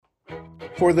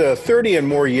For the 30 and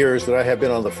more years that I have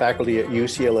been on the faculty at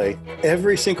UCLA,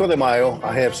 every Cinco de Mayo,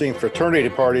 I have seen fraternity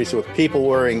parties with people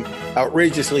wearing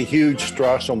outrageously huge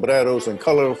straw sombreros and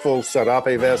colorful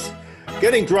sarape vests,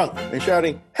 getting drunk and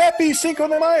shouting, "Happy Cinco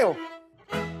de Mayo!"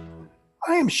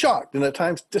 I am shocked and at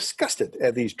times disgusted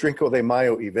at these Cinco de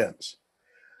Mayo events.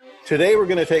 Today, we're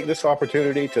going to take this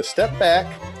opportunity to step back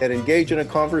and engage in a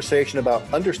conversation about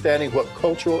understanding what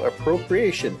cultural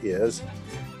appropriation is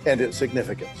and its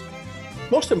significance.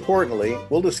 Most importantly,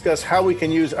 we'll discuss how we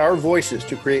can use our voices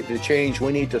to create the change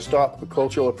we need to stop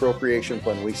cultural appropriation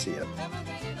when we see it.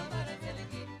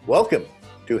 Welcome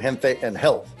to Gente and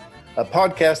Health, a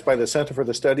podcast by the Center for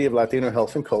the Study of Latino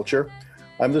Health and Culture.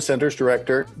 I'm the center's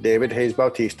director, David Hayes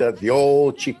Bautista, the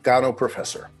old Chicano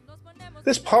professor.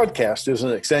 This podcast is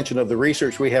an extension of the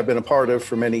research we have been a part of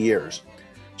for many years.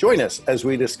 Join us as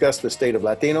we discuss the state of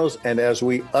Latinos and as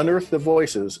we unearth the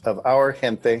voices of our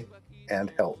gente and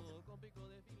health.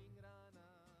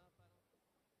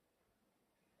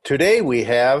 Today we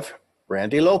have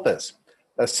Randy Lopez,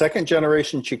 a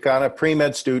second-generation Chicana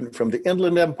pre-med student from the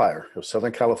Inland Empire of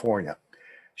Southern California.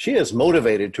 She is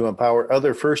motivated to empower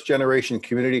other first-generation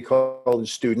community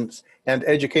college students and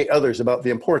educate others about the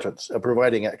importance of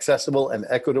providing accessible and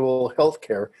equitable health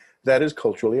care that is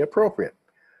culturally appropriate.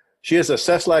 She is a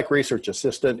CESLAC research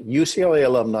assistant, UCLA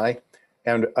alumni,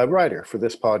 and a writer for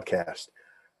this podcast.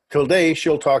 Today,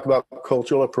 she'll talk about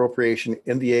cultural appropriation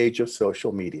in the age of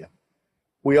social media.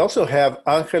 We also have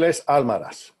Angeles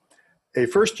Almaraz, a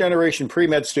first-generation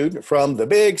pre-med student from the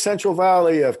big Central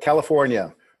Valley of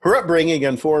California. Her upbringing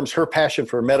informs her passion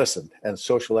for medicine and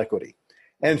social equity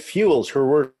and fuels her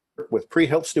work with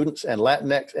pre-health students and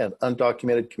Latinx and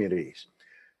undocumented communities.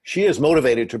 She is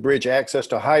motivated to bridge access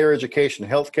to higher education,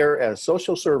 healthcare, and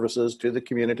social services to the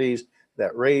communities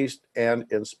that raised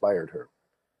and inspired her.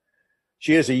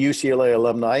 She is a UCLA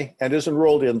alumni and is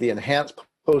enrolled in the Enhanced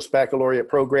Post-Baccalaureate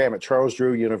program at Charles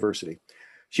Drew University.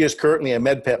 She is currently a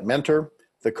MedPep mentor,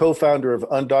 the co-founder of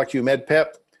Undocu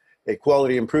MedPep, a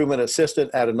quality improvement assistant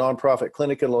at a nonprofit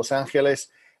clinic in Los Angeles,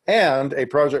 and a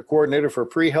project coordinator for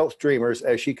Pre-Health Dreamers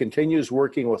as she continues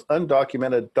working with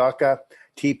undocumented DACA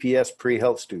TPS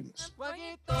pre-health students.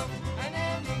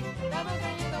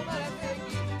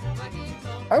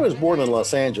 I was born in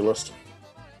Los Angeles,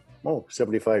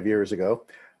 75 years ago.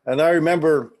 And I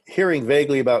remember hearing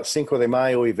vaguely about Cinco de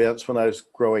Mayo events when I was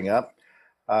growing up,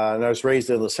 and I was raised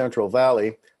in the Central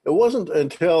Valley. It wasn't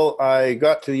until I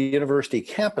got to the university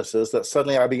campuses that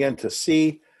suddenly I began to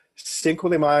see Cinco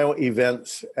de Mayo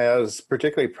events as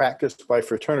particularly practiced by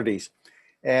fraternities.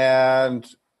 And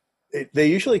they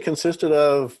usually consisted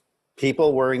of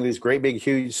people wearing these great big,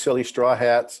 huge, silly straw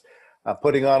hats,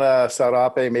 putting on a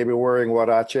sarape, maybe wearing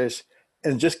huaraches,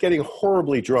 and just getting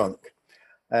horribly drunk.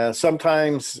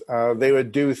 Sometimes they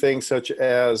would do things such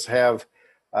as have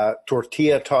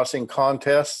tortilla tossing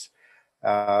contests.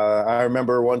 I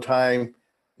remember one time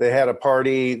they had a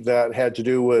party that had to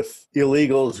do with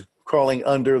illegals crawling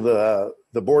under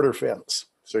the border fence.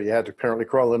 So you had to apparently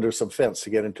crawl under some fence to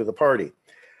get into the party.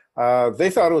 They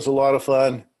thought it was a lot of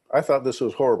fun. I thought this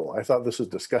was horrible. I thought this was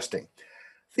disgusting.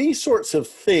 These sorts of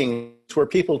things where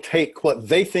people take what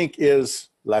they think is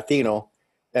Latino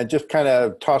and just kind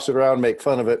of toss it around, make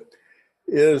fun of it,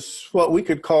 is what we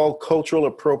could call cultural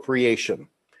appropriation.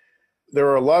 There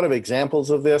are a lot of examples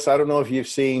of this. I don't know if you've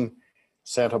seen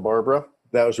Santa Barbara.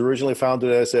 That was originally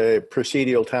founded as a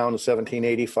presidial town in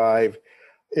 1785.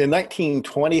 In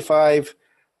 1925,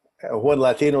 when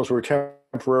Latinos were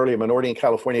temporarily a minority in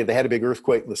California, they had a big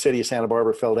earthquake and the city of Santa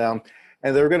Barbara fell down.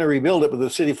 And they were going to rebuild it, but the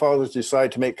city fathers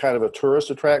decided to make kind of a tourist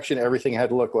attraction. Everything had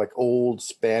to look like old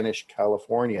Spanish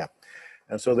California.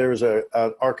 And so there was an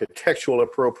architectural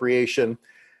appropriation.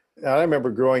 And I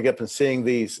remember growing up and seeing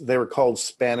these, they were called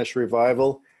Spanish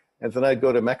Revival. And then I'd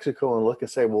go to Mexico and look and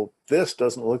say, well, this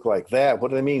doesn't look like that.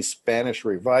 What do they mean Spanish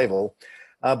Revival?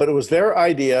 But it was their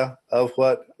idea of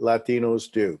what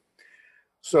Latinos do.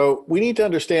 So we need to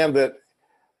understand that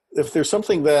if there's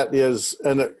something that is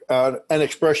an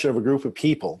expression of a group of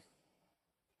people,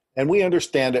 and we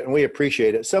understand it and we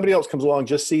appreciate it, somebody else comes along,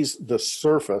 just sees the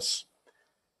surface,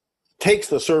 takes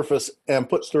the surface and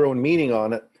puts their own meaning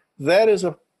on it, that is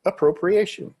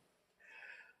appropriation.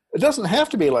 It doesn't have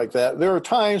to be like that. There are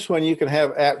times when you can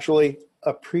have actually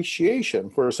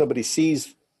appreciation, where somebody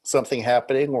sees something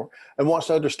happening and wants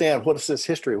to understand, what is this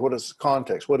history? What is this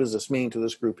context? What does this mean to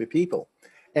this group of people?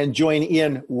 And join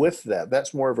in with that.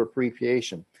 That's more of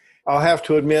appreciation. I'll have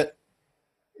to admit,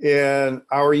 in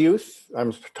our youth,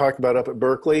 I'm talking about up at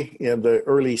Berkeley in the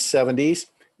early 70s,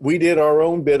 we did our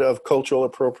own bit of cultural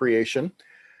appropriation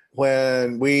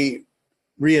when we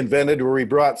reinvented, or we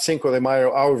brought Cinco de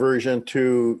Mayo, our version,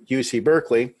 to UC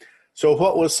Berkeley. So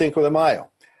what was Cinco de Mayo?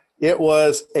 It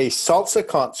was a salsa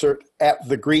concert at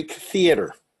the Greek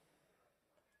Theater.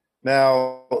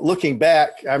 Now, looking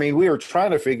back, I mean, we were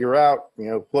trying to figure out,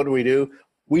 what do we do?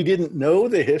 We didn't know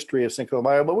the history of Cinco de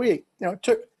Mayo, but we,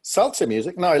 took salsa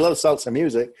music. Now, I love salsa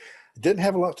music. It didn't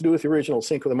have a lot to do with the original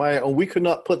Cinco de Mayo, and we could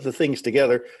not put the things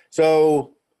together.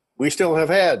 So we still have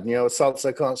had, a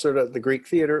salsa concert at the Greek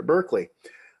Theater at Berkeley.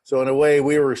 So in a way,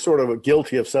 we were sort of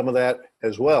guilty of some of that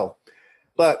as well.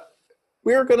 But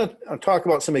we're going to talk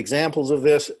about some examples of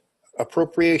this: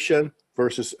 appropriation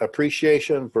versus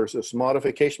appreciation versus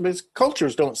modification, because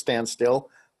cultures don't stand still.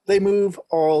 They move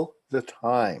all the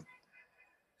time.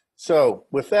 So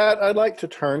with that, I'd like to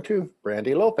turn to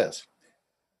Brandy Lopez.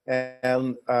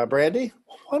 And Brandy,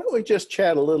 why don't we just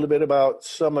chat a little bit about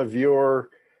some of your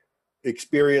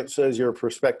experiences, your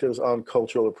perspectives on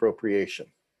cultural appropriation?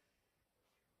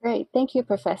 Great. Thank you,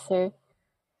 Professor.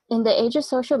 In the age of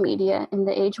social media, in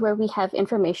the age where we have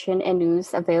information and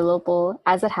news available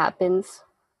as it happens,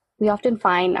 we often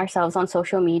find ourselves on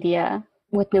social media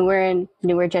with newer and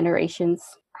newer generations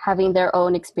having their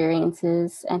own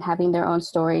experiences and having their own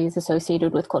stories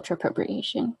associated with cultural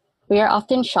appropriation. We are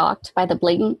often shocked by the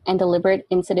blatant and deliberate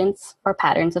incidents or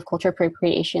patterns of cultural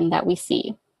appropriation that we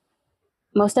see.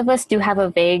 Most of us do have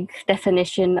a vague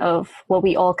definition of what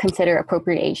we all consider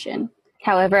appropriation.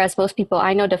 However, as most people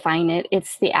I know define it,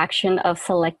 it's the action of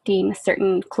selecting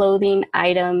certain clothing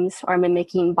items or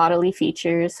mimicking bodily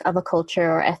features of a culture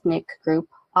or ethnic group,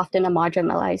 often a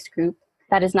marginalized group,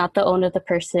 that is not the own of the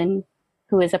person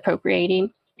who is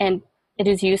appropriating, and it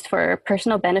is used for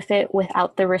personal benefit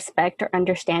without the respect or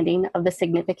understanding of the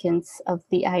significance of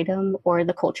the item or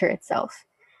the culture itself.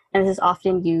 And this is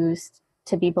often used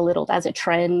to be belittled as a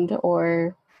trend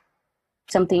or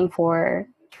something for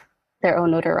their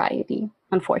own notoriety,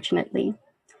 unfortunately.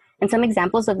 And some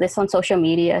examples of this on social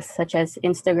media, such as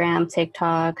Instagram,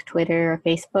 TikTok, Twitter, or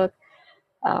Facebook,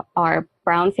 are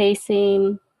brown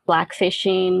facing,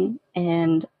 blackfishing,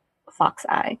 and fox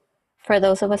eye. For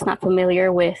those of us not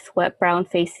familiar with what brown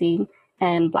facing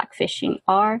and blackfishing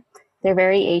are, they're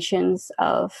variations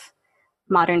of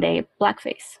modern day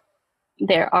blackface.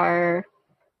 There are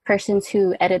persons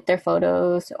who edit their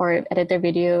photos or edit their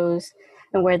videos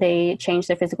and where they change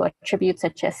their physical attributes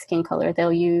such as skin color.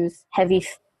 They'll use heavy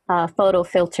photo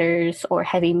filters or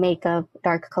heavy makeup,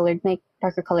 darker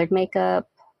colored makeup,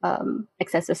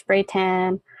 excessive spray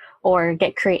tan, or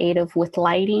get creative with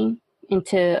lighting and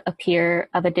to appear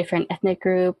of a different ethnic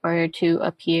group or to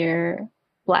appear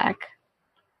Black.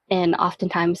 And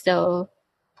oftentimes they'll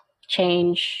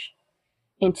change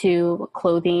into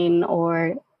clothing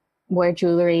or wear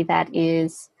jewelry that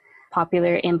is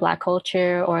popular in Black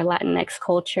culture or Latinx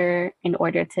culture in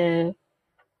order to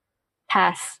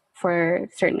pass for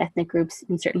certain ethnic groups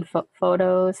in certain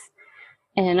photos.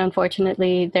 And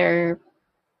unfortunately, their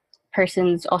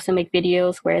persons also make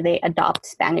videos where they adopt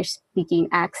Spanish-speaking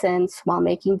accents while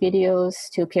making videos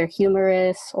to appear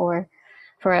humorous or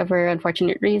for whatever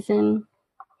unfortunate reason.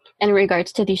 And in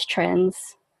regards to these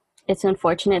trends, it's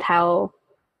unfortunate how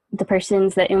the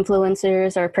persons, the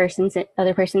influencers or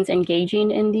other persons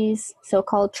engaging in these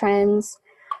so-called trends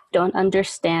don't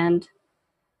understand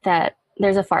that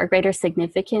there's a far greater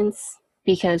significance,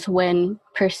 because when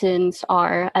persons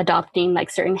are adopting like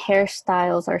certain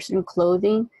hairstyles or certain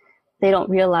clothing, they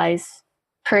don't realize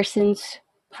persons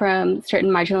from certain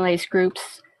marginalized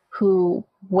groups who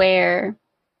wear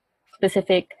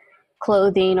specific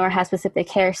clothing or have specific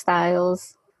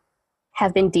hairstyles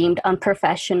have been deemed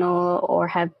unprofessional or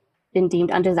have been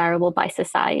deemed undesirable by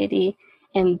society.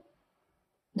 And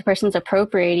the persons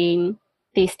appropriating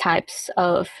these types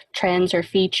of trends or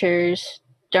features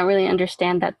don't really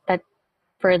understand that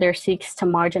further seeks to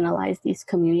marginalize these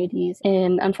communities.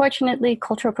 And unfortunately,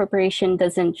 cultural appropriation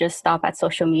doesn't just stop at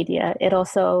social media. It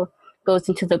also goes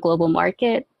into the global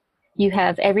market. You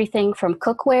have everything from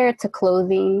cookware to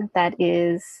clothing that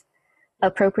is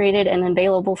appropriated and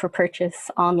available for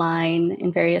purchase online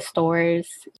in various stores.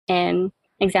 And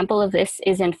example of this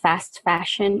is in fast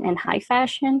fashion and high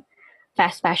fashion.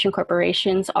 Fast fashion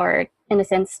corporations are, in a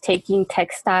sense, taking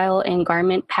textile and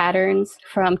garment patterns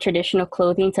from traditional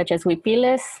clothing such as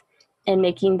huipiles and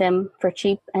making them for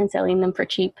cheap and selling them for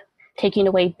cheap, taking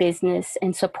away business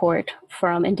and support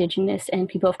from indigenous and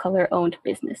people of color owned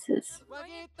businesses.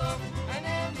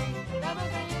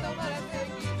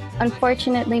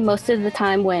 Unfortunately, most of the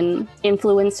time when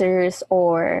influencers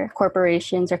or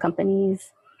corporations or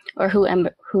companies or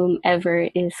whomever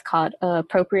is caught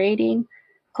appropriating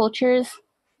cultures,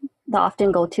 they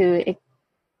often go to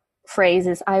phrase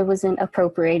is, I wasn't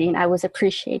appropriating, I was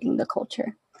appreciating the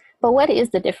culture. But what is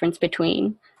the difference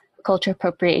between culture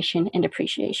appropriation and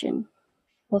appreciation?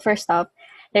 Well, first off,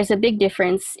 there's a big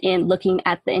difference in looking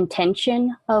at the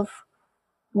intention of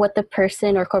what the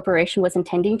person or corporation was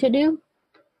intending to do,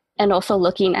 and also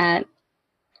looking at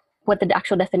what the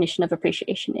actual definition of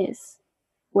appreciation is.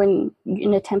 When you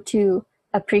an attempt to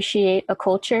appreciate a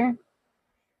culture,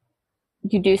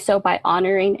 you do so by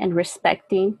honoring and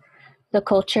respecting the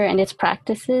culture and its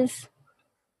practices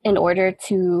in order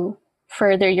to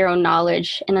further your own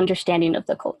knowledge and understanding of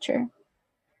the culture.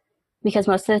 Because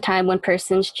most of the time when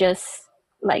persons just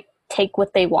like take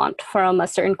what they want from a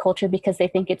certain culture because they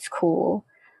think it's cool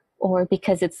or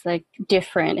because it's like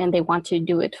different and they want to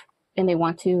do it and they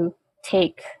want to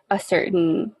take a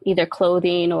certain either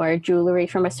clothing or jewelry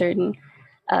from a certain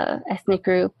ethnic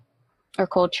group or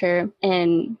culture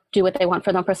and do what they want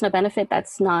for their own personal benefit,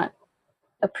 that's not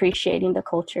appreciating the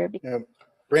culture. Yeah.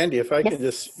 Brandy, if I Yes. can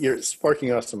just, you're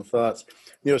sparking off some thoughts.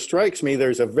 You know, strikes me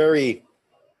there's a very,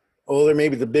 there may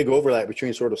be the big overlap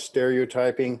between sort of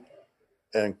stereotyping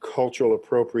and cultural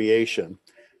appropriation.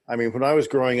 I mean, when I was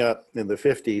growing up in the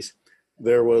 50s,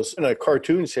 there was in a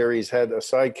cartoon series had a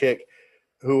sidekick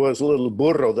who was a little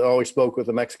burro that always spoke with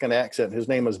a Mexican accent. His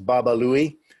name was Baba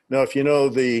Louie. Now, if you know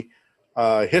the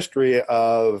history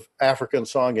of African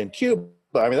song in Cuba,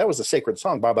 I mean, that was a sacred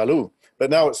song, Babalu. But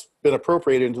now it's been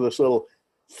appropriated into this little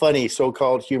funny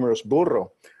so-called humorous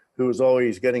burro who was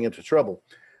always getting into trouble.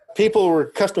 People were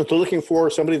accustomed to looking for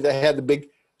somebody that had the big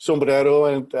sombrero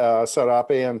and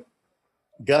sarape and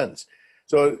guns.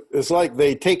 So it's like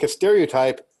they take a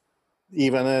stereotype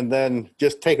even and then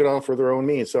just take it on for their own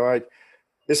means. So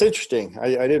it's interesting. I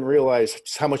didn't realize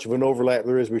how much of an overlap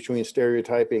there is between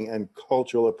stereotyping and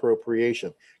cultural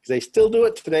appropriation, because they still do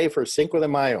it today for Cinco de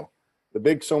Mayo. The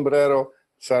big sombrero,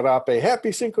 sarape,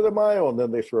 happy Cinco de Mayo, and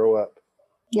then they throw up.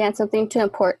 Yeah, and something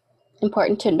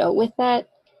important to note with that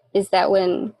is that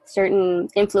when certain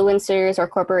influencers or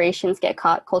corporations get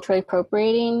caught culturally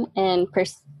appropriating and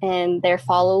their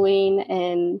following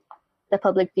and the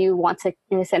public view want to,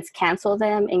 in a sense, cancel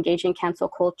them, engage in cancel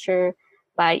culture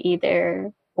by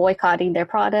either boycotting their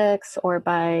products or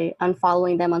by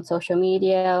unfollowing them on social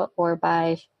media or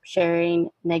by sharing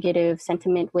negative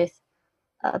sentiment with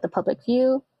the public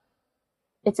view.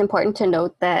 It's important to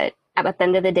note that at the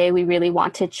end of the day, we really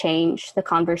want to change the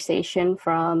conversation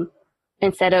from,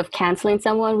 instead of canceling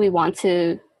someone, we want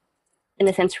to, in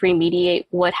a sense, remediate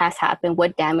what has happened,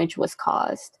 what damage was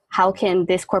caused. How can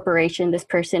this corporation, this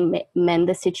person mend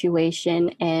the situation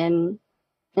and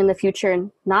in the future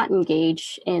not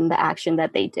engage in the action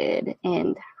that they did?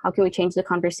 And how can we change the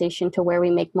conversation to where we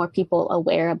make more people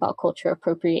aware about cultural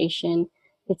appropriation,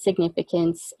 its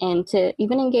significance, and to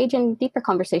even engage in deeper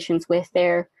conversations with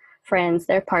their friends,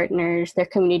 their partners, their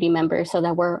community members, so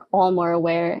that we're all more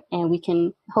aware and we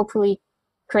can hopefully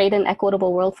create an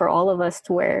equitable world for all of us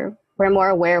to where we're more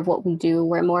aware of what we do,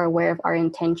 we're more aware of our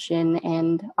intention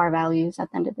and our values at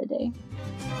the end of the day.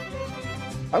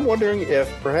 I'm wondering if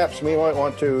perhaps we might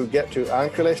want to get to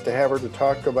Angeles to have her to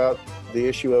talk about the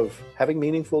issue of having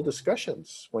meaningful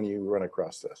discussions when you run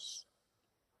across this.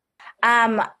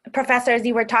 Professor, as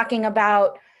you were talking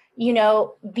about, you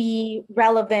know, the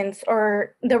relevance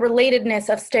or the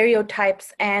relatedness of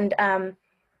stereotypes and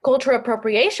cultural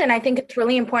appropriation, I think it's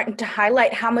really important to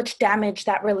highlight how much damage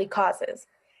that really causes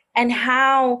and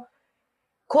how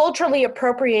culturally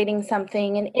appropriating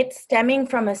something and it stemming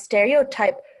from a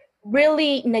stereotype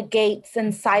really negates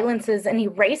and silences and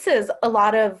erases a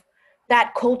lot of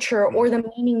that culture or the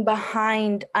meaning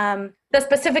behind the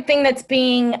specific thing that's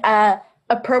being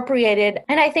appropriated.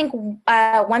 And I think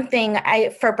one thing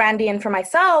for Brandy and for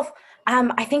myself,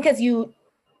 I think as you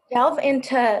delve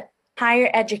into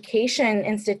higher education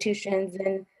institutions,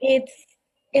 and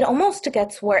it almost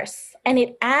gets worse, and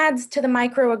it adds to the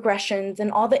microaggressions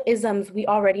and all the isms we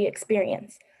already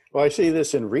experience. Well, I see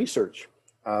this in research.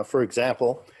 For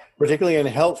example, particularly in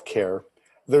healthcare,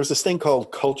 there's this thing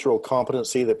called cultural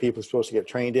competency that people are supposed to get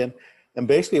trained in. And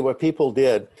basically what people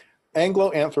did,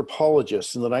 Anglo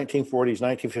anthropologists in the 1940s,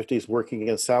 1950s, working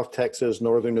in South Texas,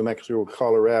 northern New Mexico,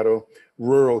 Colorado,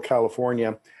 rural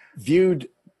California, viewed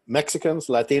Mexicans,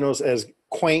 Latinos as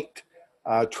quaint,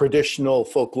 traditional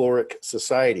folkloric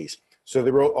societies. So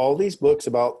they wrote all these books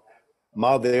about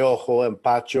mal de ojo and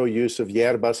pacho, use of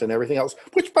hierbas and everything else,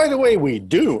 which, by the way, we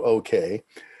do okay.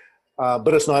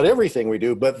 But it's not everything we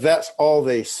do, but that's all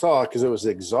they saw because it was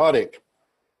exotic.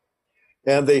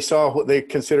 And they saw what they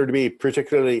considered to be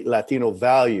particularly Latino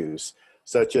values,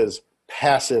 such as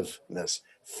passiveness,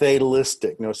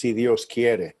 fatalistic, no si Dios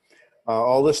quiere,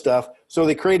 all this stuff. So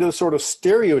they created a sort of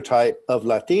stereotype of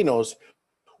Latinos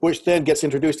which then gets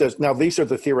introduced as, now these are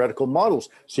the theoretical models.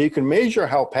 So you can measure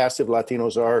how passive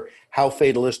Latinos are, how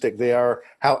fatalistic they are,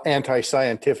 how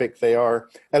anti-scientific they are,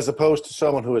 as opposed to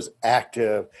someone who is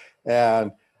active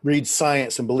and reads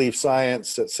science and believes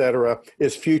science, et cetera,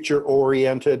 is future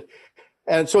oriented.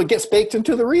 And so it gets baked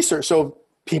into the research. So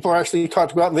people are actually taught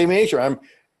to go out and they measure. I'm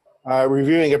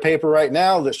reviewing a paper right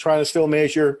now that's trying to still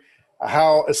measure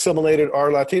how assimilated are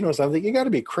Latinos. I'm thinking, you got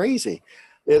to be crazy.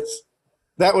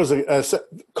 That was a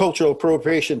cultural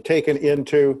appropriation taken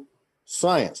into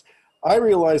science. I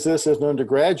realized this as an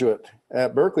undergraduate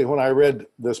at Berkeley when I read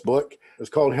this book. It's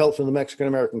called Health in the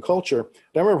Mexican-American Culture.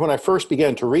 I remember when I first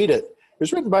began to read it, it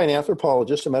was written by an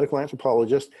anthropologist, a medical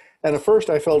anthropologist. And at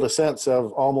first I felt a sense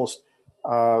of almost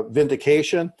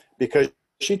vindication because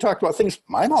she talked about things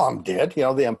my mom did, the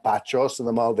empachos and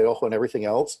the mal de ojo and everything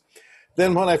else.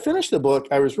 Then when I finished the book,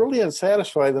 I was really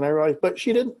unsatisfied. And I realized, but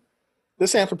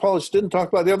this anthropologist didn't talk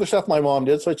about the other stuff my mom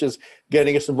did, such as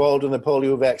getting us involved in the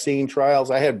polio vaccine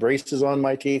trials. I had braces on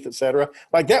my teeth, et cetera.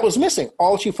 Like that was missing.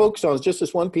 All she focused on was just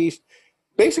this one piece,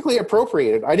 basically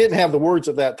appropriated. I didn't have the words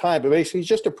at that time, but basically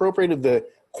just appropriated the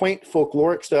quaint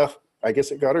folkloric stuff. I guess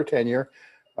it got her tenure,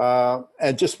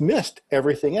 and just missed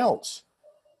everything else.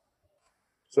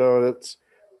 So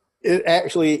it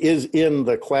actually is in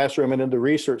the classroom and in the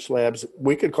research labs.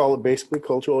 We could call it basically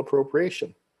cultural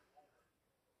appropriation.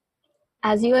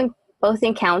 As you both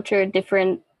encountered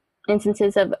different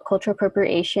instances of cultural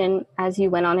appropriation as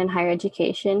you went on in higher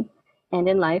education and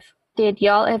in life, did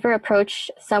y'all ever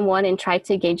approach someone and try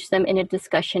to engage them in a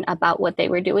discussion about what they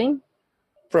were doing?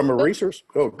 From a research?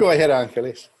 Oh, go ahead,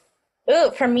 Angeles.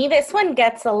 Ooh, for me, this one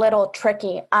gets a little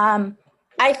tricky.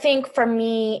 I think for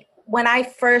me, when I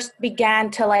first began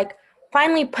to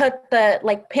finally put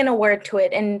the pin a word to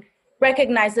it and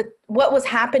recognize that what was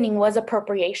happening was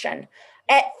appropriation.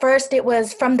 At first it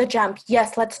was from the jump.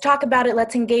 Yes, let's talk about it.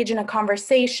 Let's engage in a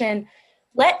conversation.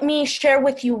 Let me share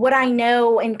with you what I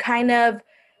know and kind of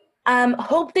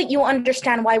hope that you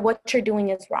understand why what you're doing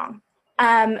is wrong.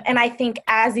 And I think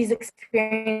as these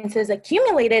experiences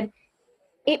accumulated,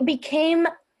 it became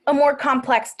a more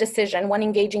complex decision when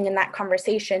engaging in that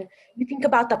conversation. You think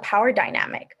about the power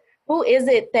dynamic. Who is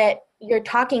it that you're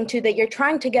talking to that you're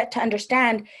trying to get to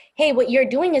understand, hey, what you're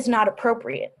doing is not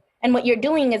appropriate. And what you're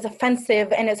doing is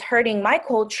offensive and is hurting my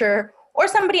culture or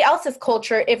somebody else's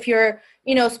culture if you're,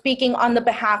 speaking on the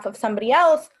behalf of somebody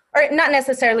else, or not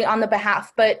necessarily on the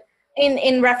behalf, but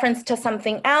in reference to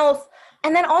something else.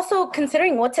 And then also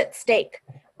considering what's at stake.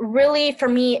 Really, for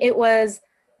me, it was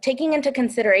taking into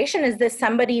consideration, is this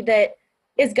somebody that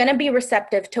is going to be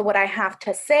receptive to what I have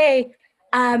to say?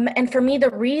 And for me,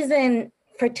 the reason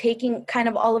for taking kind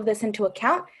of all of this into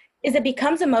account is it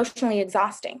becomes emotionally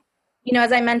exhausting.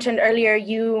 As I mentioned earlier,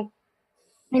 you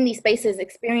in these spaces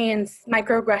experience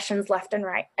microaggressions left and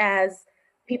right as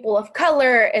people of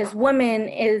color, as women,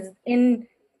 is in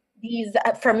these,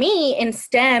 for me, in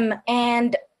STEM,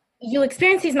 and you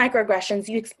experience these microaggressions,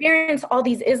 you experience all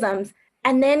these isms,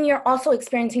 and then you're also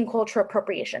experiencing cultural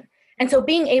appropriation. And so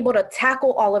being able to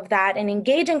tackle all of that and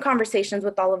engage in conversations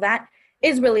with all of that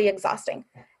is really exhausting.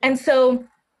 And so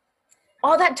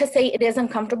all that to say, it is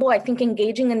uncomfortable. I think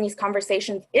engaging in these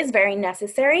conversations is very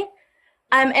necessary.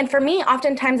 And for me,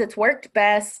 oftentimes it's worked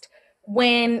best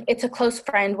when it's a close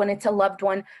friend, when it's a loved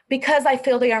one, because I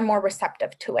feel they are more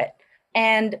receptive to it.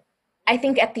 And I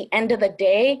think at the end of the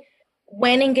day,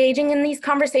 when engaging in these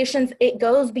conversations, it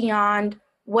goes beyond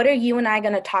what are you and I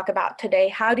going to talk about today?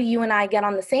 How do you and I get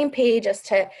on the same page as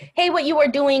to, hey, what you are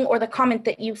doing or the comment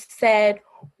that you said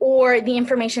or the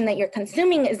information that you're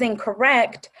consuming is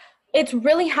incorrect. It's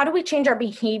really, how do we change our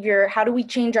behavior? How do we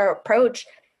change our approach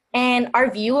and our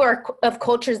view of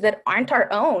cultures that aren't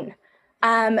our own?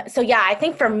 So yeah, I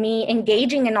think for me,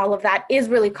 engaging in all of that is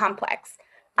really complex.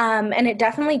 And it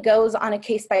definitely goes on a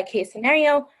case-by-case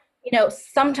scenario.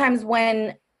 Sometimes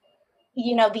when,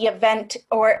 the event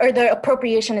or the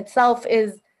appropriation itself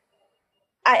is,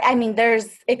 I mean,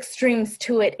 there's extremes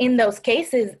to it in those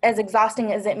cases, as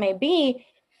exhausting as it may be.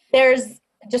 There's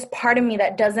just part of me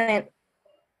that doesn't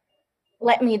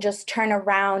let me just turn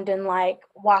around and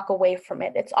walk away from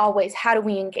it. It's always, how do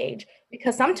we engage?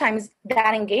 Because sometimes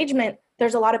that engagement,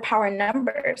 there's a lot of power in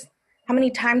numbers. How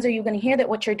many times are you going to hear that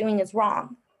what you're doing is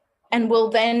wrong? And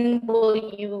will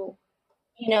you,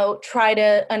 try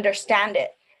to understand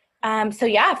it? So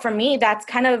yeah, for me, that's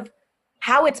kind of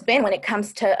how it's been when it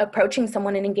comes to approaching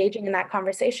someone and engaging in that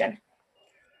conversation.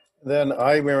 Then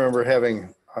I remember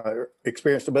having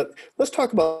experienced it, but let's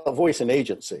talk about voice and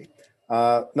agency.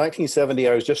 1970,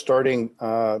 I was just starting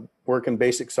work in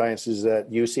basic sciences at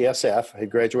UCSF. I had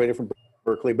graduated from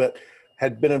Berkeley, but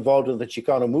had been involved in the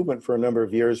Chicano movement for a number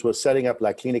of years, was setting up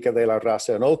La Clínica de la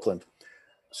Raza in Oakland.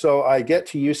 So I get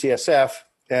to UCSF,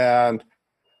 and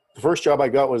the first job I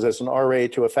got was as an RA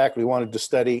to a faculty who wanted to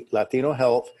study Latino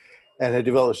health, and had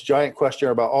developed this giant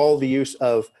questionnaire about all the use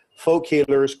of folk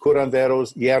healers,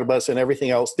 curanderos, hierbas, and everything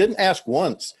else. Didn't ask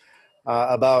once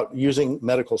about using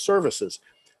medical services.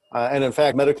 And in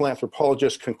fact, medical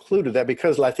anthropologists concluded that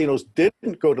because Latinos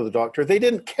didn't go to the doctor, they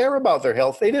didn't care about their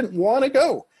health. They didn't want to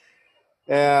go.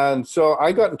 And so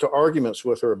I got into arguments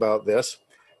with her about this.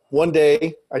 One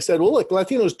day I said, well, look,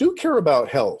 Latinos do care about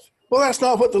health. Well, that's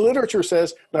not what the literature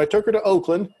says. And I took her to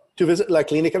Oakland to visit La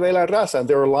Clínica de la Raza. And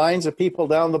there were lines of people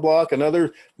down the block, and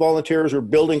other volunteers were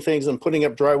building things and putting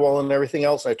up drywall and everything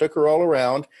else. And I took her all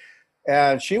around,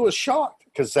 and she was shocked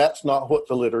because that's not what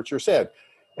the literature said.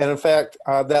 And in fact,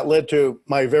 that led to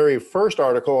my very first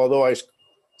article, although I was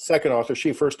second author,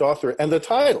 she first author, and the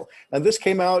title. And this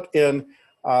came out in,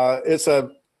 it's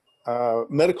a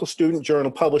medical student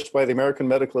journal published by the American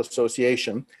Medical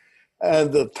Association.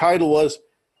 And the title was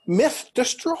Myth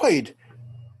Destroyed.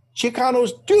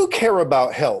 Chicanos do care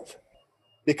about health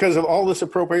because of all this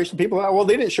appropriation. People, well,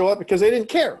 they didn't show up because they didn't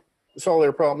care. That's all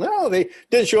their problem. No, they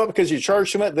didn't show up because you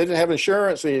charged them it. They didn't have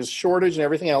insurance, there's shortage and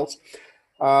everything else.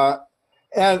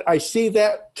 And I see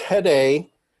that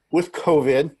today with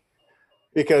COVID,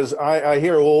 because I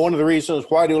hear, well, one of the reasons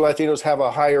why do Latinos have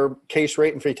a higher case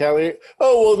rate and fatality?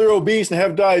 Oh, well, they're obese and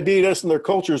have diabetes and their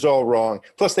culture's all wrong.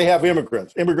 Plus they have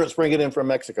immigrants. Immigrants bring it in from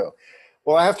Mexico.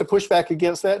 Well, I have to push back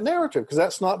against that narrative because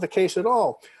that's not the case at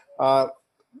all.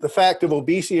 The fact of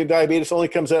obesity and diabetes only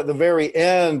comes at the very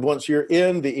end once you're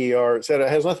in the ER. It said it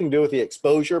has nothing to do with the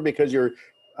exposure because you're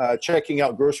checking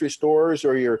out grocery stores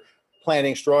or you're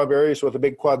planting strawberries with a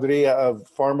big quadrilla of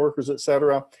farm workers, et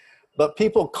cetera. But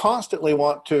people constantly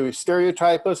want to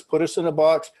stereotype us, put us in a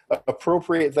box,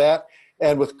 appropriate that.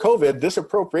 And with COVID, this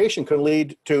appropriation can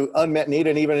lead to unmet need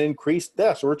and even increased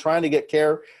deaths. So we're trying to get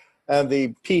care and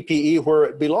the PPE where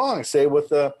it belongs, say with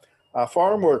the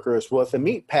farm workers, with the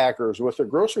meat packers, with the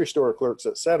grocery store clerks,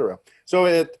 et cetera. So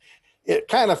it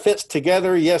kind of fits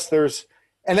together. Yes,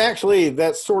 and actually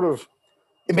that's sort of,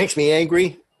 it makes me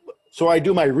angry. So I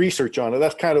do my research on it.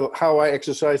 That's kind of how I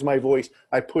exercise my voice.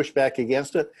 I push back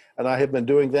against it. And I have been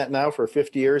doing that now for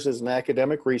 50 years as an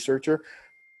academic researcher.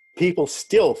 People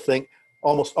still think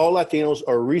almost all Latinos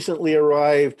are recently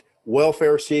arrived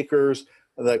welfare seekers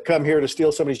that come here to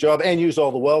steal somebody's job and use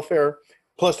all the welfare.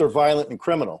 Plus they're violent and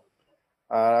criminal.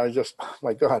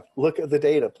 My God, look at the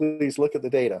data. Please look at the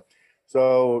data.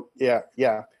 So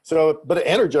yeah. So, but it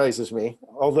energizes me.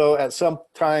 Although at some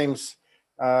times,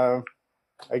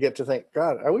 I get to think,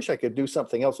 God, I wish I could do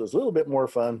something else that was a little bit more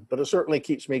fun, but it certainly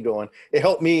keeps me going. It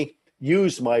helped me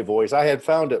use my voice. I had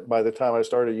found it by the time I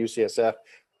started UCSF.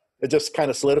 It just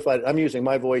kind of solidified it. I'm using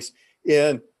my voice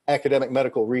in academic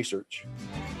medical research.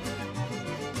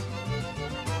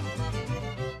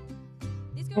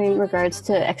 In regards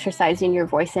to exercising your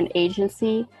voice and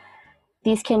agency,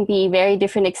 these can be very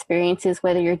different experiences,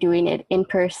 whether you're doing it in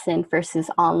person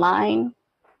versus online.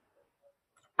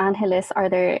 Angeles, are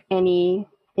there any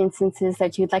instances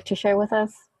that you'd like to share with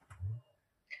us?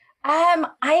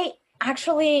 I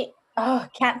actually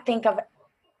can't think of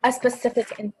a specific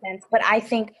instance, but I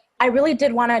think I really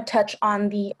did want to touch on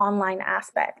the online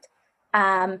aspect.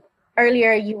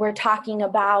 Earlier, you were talking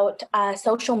about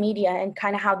social media and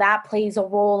kind of how that plays a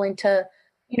role into,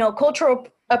 cultural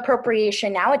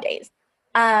appropriation nowadays.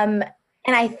 And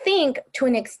I think to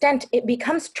an extent, it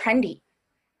becomes trendy.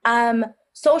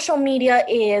 Social media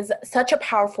is such a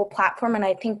powerful platform, and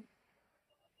I think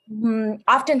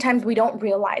oftentimes we don't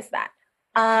realize that.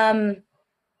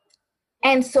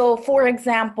 And so, for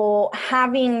example,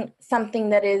 having something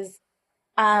that is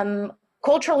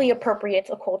culturally appropriate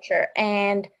to culture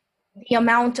and the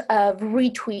amount of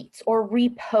retweets or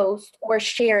reposts or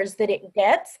shares that it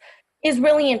gets is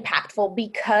really impactful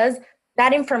because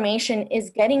that information is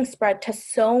getting spread to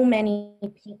so many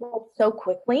people so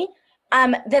quickly.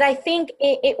 That I think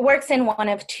it works in one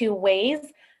of two ways.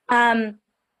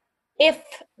 If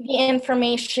the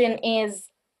information is,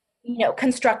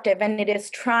 constructive and it is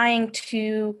trying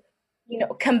to,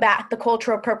 combat the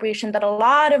cultural appropriation that a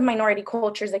lot of minority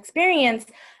cultures experience,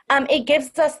 it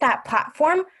gives us that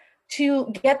platform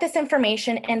to get this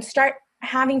information and start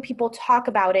having people talk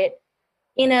about it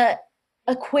in a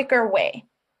quicker way.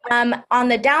 On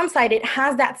the downside, it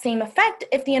has that same effect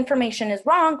if the information is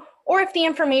wrong or if the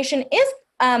information is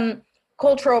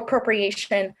cultural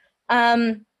appropriation.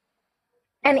 And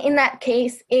in that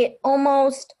case, it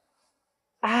almost,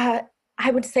 I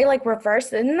would say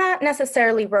reverses, not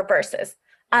necessarily reverses,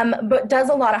 but does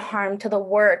a lot of harm to the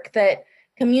work that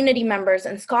community members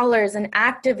and scholars and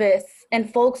activists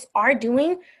and folks are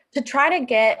doing to try to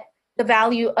get the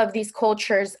value of these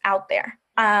cultures out there,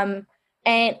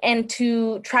 and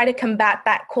to try to combat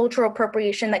that cultural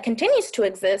appropriation that continues to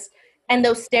exist and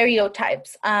those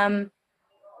stereotypes. And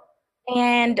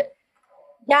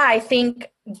yeah, I think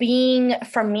being,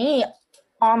 for me,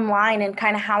 online and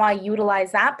kind of how I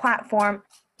utilize that platform,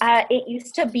 it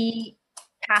used to be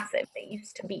passive. It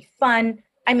used to be fun.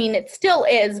 I mean, it still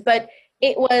is, but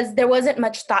there wasn't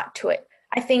much thought to it.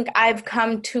 I think I've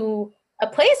come to a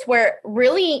place where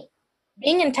really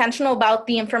being intentional about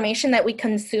the information that we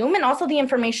consume and also the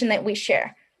information that we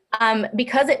share,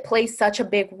 because it plays such a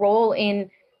big role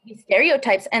in these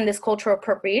stereotypes and this cultural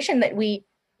appropriation that we,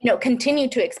 continue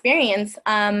to experience.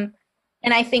 And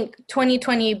I think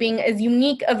 2020 being as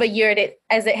unique of a year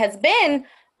as it has been,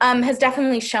 has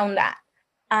definitely shown that.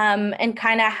 And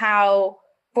kind of how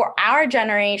for our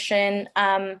generation,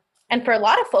 and for a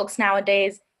lot of folks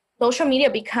nowadays, social media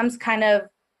becomes kind of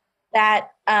that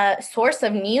source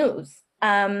of news.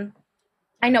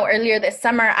 I know earlier this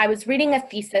summer, I was reading a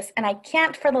thesis, and I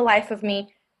can't for the life of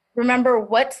me remember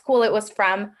what school it was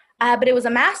from, but it was a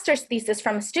master's thesis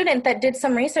from a student that did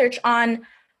some research on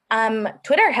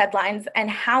Twitter headlines and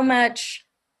how much,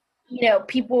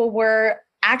 people were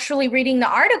actually reading the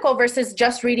article versus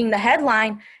just reading the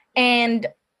headline, and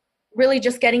really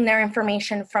just getting their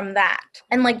information from that.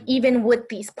 And like, even with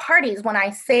these parties, when I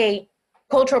say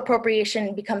cultural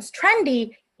appropriation becomes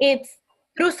trendy, it's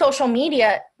through social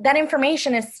media. That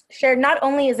information is shared. Not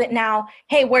only is it now,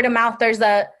 hey, word of mouth, there's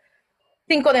a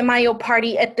Cinco de Mayo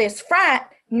party at this frat.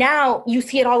 Now you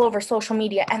see it all over social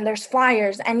media, and there's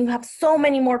flyers, and you have so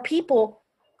many more people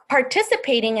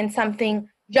participating in something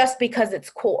just because it's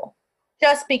cool,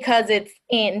 just because it's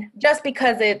in, just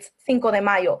because it's Cinco de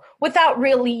Mayo, without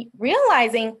really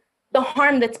realizing the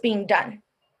harm that's being done.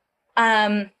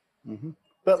 But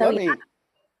let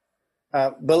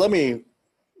me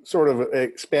sort of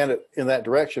expand it in that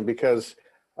direction, because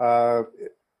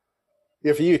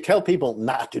if you tell people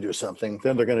not to do something,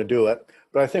 then they're going to do it.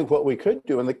 But I think what we could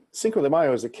do, and the Cinco de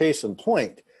Mayo is a case in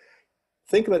point,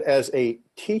 think of it as a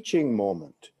teaching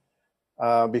moment,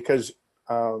 because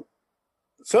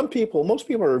most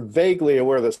people are vaguely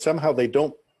aware that somehow they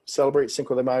don't celebrate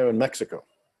Cinco de Mayo in Mexico.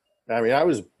 I mean, I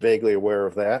was vaguely aware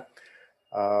of that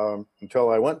until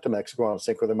I went to Mexico on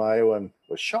Cinco de Mayo and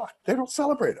was shocked. They don't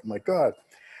celebrate it. My God.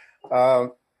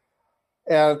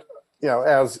 And,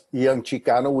 as young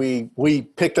Chicano, we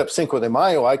picked up Cinco de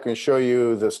Mayo. I can show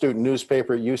you the student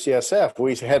newspaper at UCSF.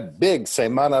 We had big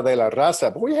Semana de la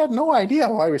Raza, but we had no idea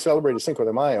why we celebrated Cinco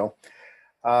de Mayo.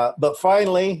 But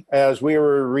finally, as we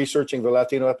were researching the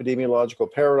Latino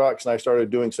epidemiological paradox, and I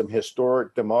started doing some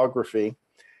historic demography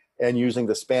and using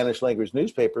the Spanish language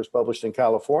newspapers published in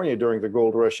California during the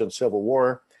Gold Rush and Civil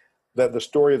War, that the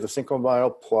story of the Cinco de Mayo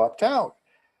plopped out.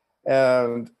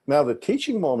 And now the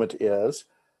teaching moment is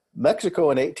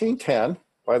Mexico in 1810.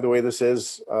 By the way, this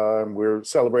is, we're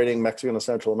celebrating Mexican and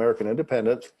Central American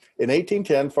independence. In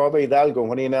 1810, Father Hidalgo,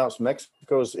 when he announced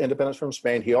Mexico's independence from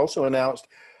Spain, he also announced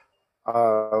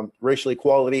racial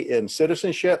equality in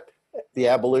citizenship, the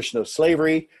abolition of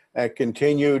slavery, and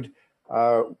continued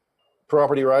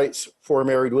property rights for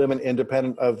married women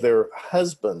independent of their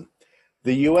husband.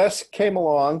 The U.S. came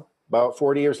along about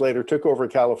 40 years later, took over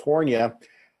California,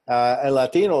 and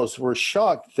Latinos were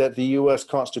shocked that the U.S.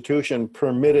 Constitution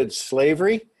permitted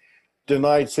slavery,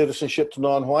 denied citizenship to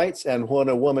non-whites, and when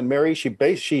a woman married,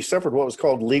 she suffered what was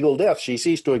called legal death. She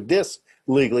ceased to exist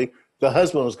legally. The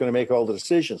husband was going to make all the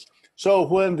decisions. So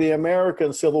when the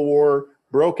American Civil War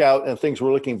broke out and things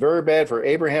were looking very bad for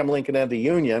Abraham Lincoln and the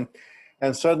Union,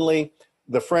 and suddenly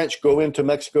the French go into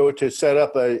Mexico to set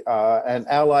up an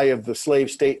ally of the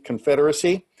slave state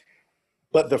Confederacy,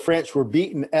 but the French were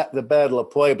beaten at the Battle of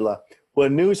Puebla.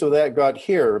 When news of that got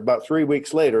here, about 3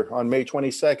 weeks later, on May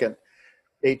 22nd,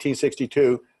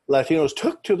 1862, Latinos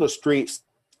took to the streets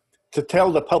to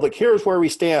tell the public, here's where we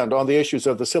stand on the issues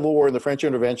of the Civil War and the French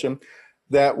intervention,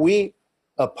 that we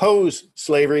oppose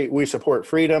slavery, we support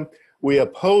freedom, we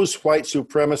oppose white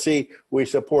supremacy, we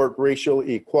support racial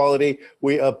equality,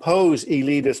 we oppose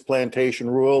elitist plantation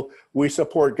rule, we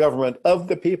support government of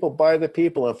the people, by the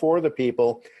people, and for the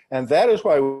people. And that is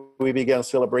why we began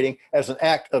celebrating as an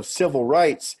act of civil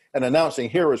rights and announcing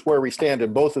here is where we stand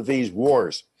in both of these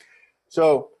wars.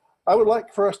 So I would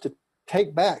like for us to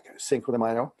take back Cinco de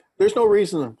Mayo. There's no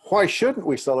reason why shouldn't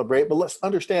we celebrate, but let's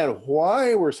understand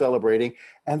why we're celebrating.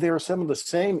 And there are some of the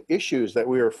same issues that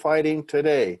we are fighting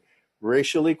today.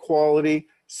 Racial equality,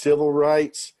 civil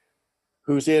rights,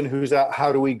 who's in, who's out,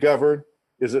 how do we govern?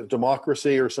 Is it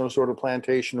democracy or some sort of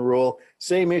plantation rule?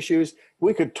 Same issues.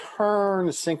 We could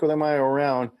turn Cinco de Mayo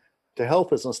around to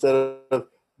help us instead of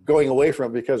going away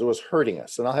from it because it was hurting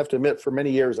us. And I'll have to admit, for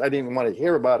many years, I didn't even want to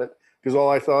hear about it because all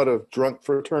I thought of drunk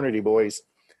fraternity boys.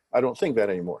 I don't think that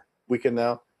anymore. We can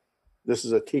now, this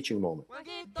is a teaching moment.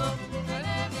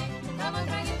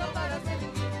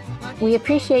 We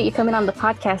appreciate you coming on the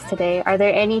podcast today. Are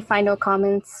there any final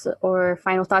comments or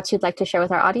final thoughts you'd like to share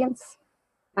with our audience?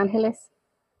 Angeles?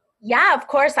 Yeah, of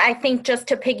course. I think just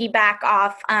to piggyback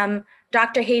off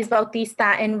Dr. Hayes Bautista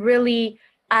and really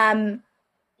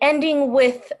ending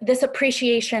with this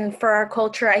appreciation for our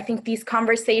culture, I think these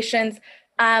conversations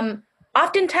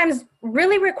oftentimes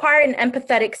really require an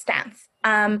empathetic stance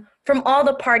from all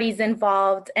the parties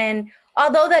involved. And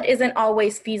although that isn't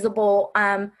always feasible,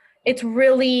 it's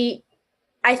really,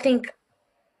 I think,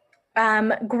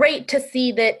 great to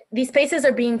see that these spaces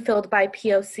are being filled by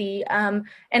POC.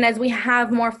 And as we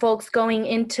have more folks going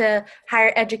into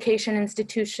higher education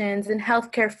institutions and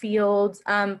healthcare fields,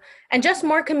 and just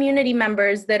more community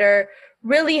members that are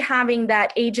really having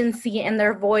that agency and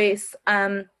their voice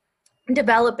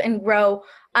develop and grow,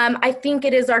 I think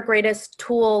it is our greatest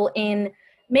tool in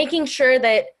making sure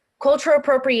that cultural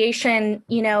appropriation,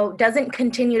 doesn't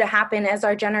continue to happen as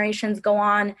our generations go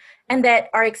on, and that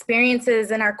our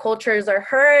experiences and our cultures are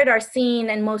heard, are seen,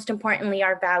 and most importantly,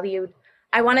 are valued.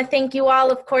 I want to thank you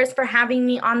all, of course, for having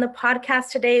me on the podcast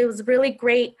today. It was really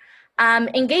great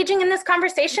engaging in this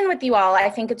conversation with you all. I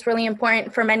think it's really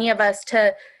important for many of us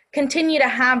to continue to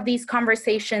have these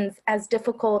conversations, as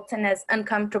difficult and as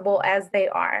uncomfortable as they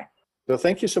are. So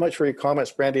thank you so much for your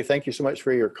comments, Brandy. Thank you so much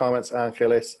for your comments,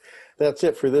 Angeles. That's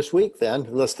it for this week then.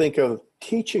 Let's think of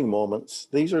teaching moments.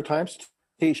 These are times to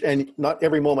teach, and not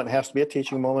every moment has to be a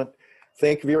teaching moment.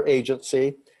 Think of your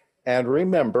agency, and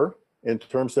remember, in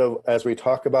terms of, as we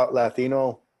talk about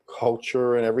Latino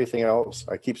culture and everything else,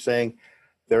 I keep saying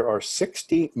there are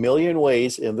 60 million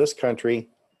ways in this country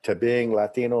to being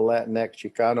Latino, Latinx,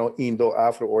 Chicano, Indo,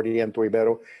 Afro, Oriental,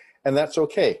 Ibero, and that's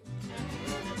okay.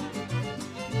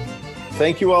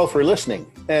 Thank you all for listening,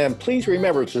 and please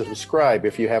remember to subscribe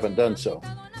if you haven't done so.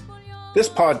 This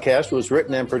podcast was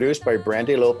written and produced by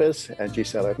Brandy Lopez and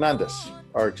Gisela Hernandez.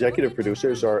 Our executive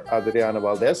producers are Adriana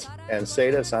Valdez and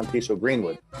Seda Santizo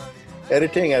Greenwood.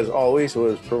 Editing, as always,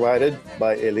 was provided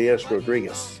by Elias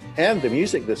Rodriguez. And the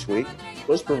music this week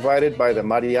was provided by the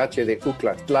Mariachi de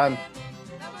Uclatlan.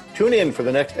 Tune in for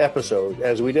the next episode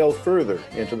as we delve further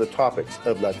into the topics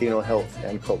of Latino health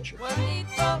and culture.